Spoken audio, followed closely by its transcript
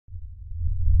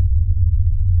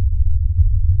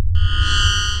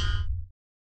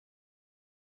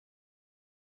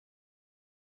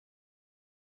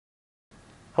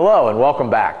Hello and welcome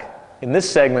back. In this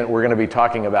segment, we're going to be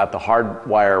talking about the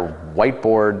Hardwire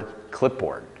whiteboard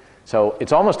clipboard. So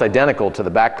it's almost identical to the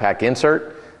backpack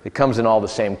insert. It comes in all the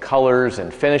same colors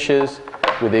and finishes,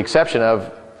 with the exception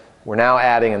of we're now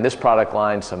adding in this product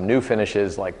line some new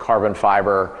finishes like carbon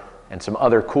fiber and some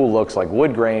other cool looks like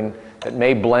wood grain that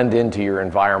may blend into your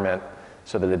environment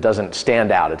so that it doesn't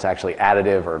stand out. It's actually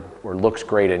additive or looks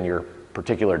great in your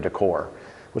particular decor.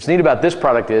 What's neat about this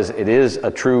product is it is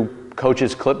a true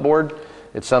coach's clipboard.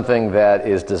 It's something that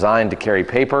is designed to carry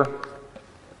paper.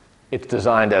 It's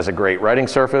designed as a great writing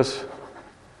surface.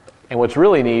 And what's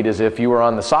really neat is if you were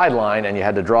on the sideline and you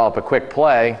had to draw up a quick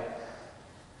play,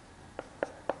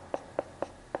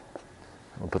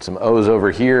 we'll put some O's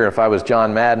over here. If I was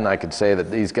John Madden, I could say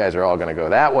that these guys are all going to go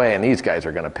that way and these guys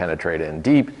are going to penetrate in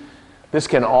deep. This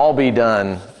can all be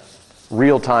done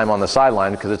real time on the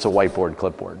sideline because it's a whiteboard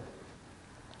clipboard.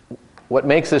 What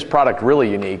makes this product really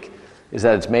unique is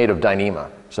that it's made of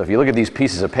Dyneema. So if you look at these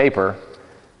pieces of paper,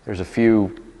 there's a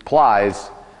few plies.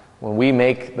 When we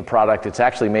make the product, it's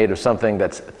actually made of something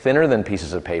that's thinner than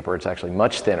pieces of paper. It's actually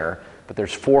much thinner, but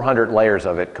there's 400 layers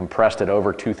of it compressed at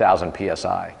over 2,000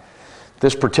 psi.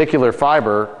 This particular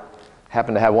fiber,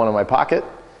 happen to have one in my pocket,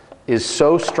 is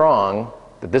so strong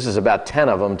that this is about 10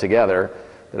 of them together,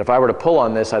 that if I were to pull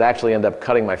on this, I'd actually end up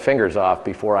cutting my fingers off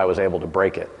before I was able to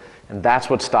break it. And that's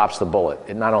what stops the bullet.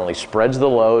 It not only spreads the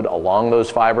load along those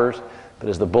fibers, but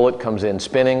as the bullet comes in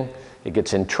spinning, it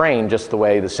gets entrained just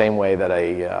the same way that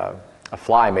a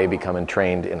fly may become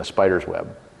entrained in a spider's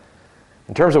web.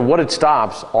 In terms of what it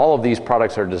stops, all of these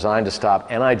products are designed to stop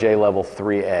NIJ level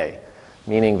 3A,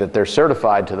 meaning that they're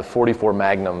certified to the 44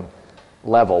 Magnum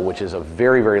level, which is a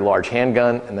very, very large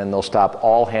handgun, and then they'll stop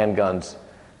all handguns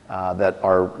that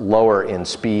are lower in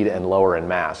speed and lower in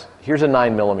mass. Here's a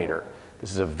 9mm. This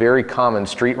is a very common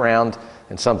street round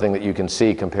and something that you can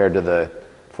see compared to the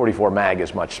 44 mag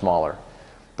is much smaller.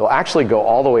 They'll actually go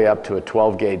all the way up to a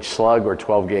 12 gauge slug or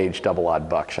 12 gauge double-aught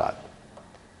buckshot.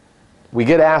 We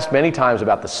get asked many times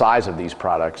about the size of these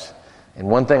products, and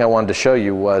one thing I wanted to show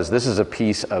you was this is a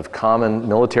piece of common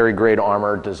military grade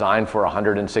armor designed for a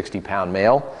 160-pound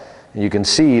male. And you can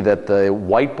see that the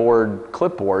whiteboard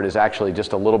clipboard is actually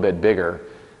just a little bit bigger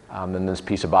than this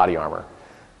piece of body armor.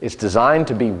 It's designed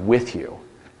to be with you.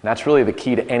 And that's really the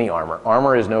key to any armor.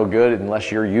 Armor is no good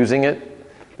unless you're using it.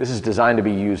 This is designed to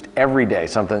be used every day,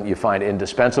 something that you find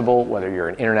indispensable, whether you're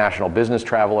an international business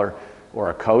traveler or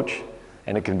a coach.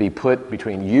 And it can be put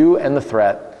between you and the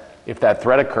threat if that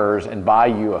threat occurs and buy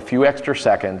you a few extra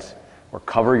seconds or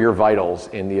cover your vitals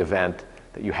in the event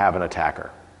that you have an attacker.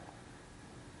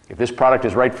 If this product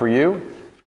is right for you,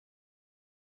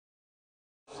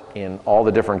 in all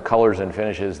the different colors and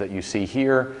finishes that you see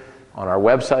here on our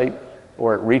website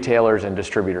or at retailers and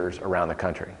distributors around the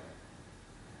country.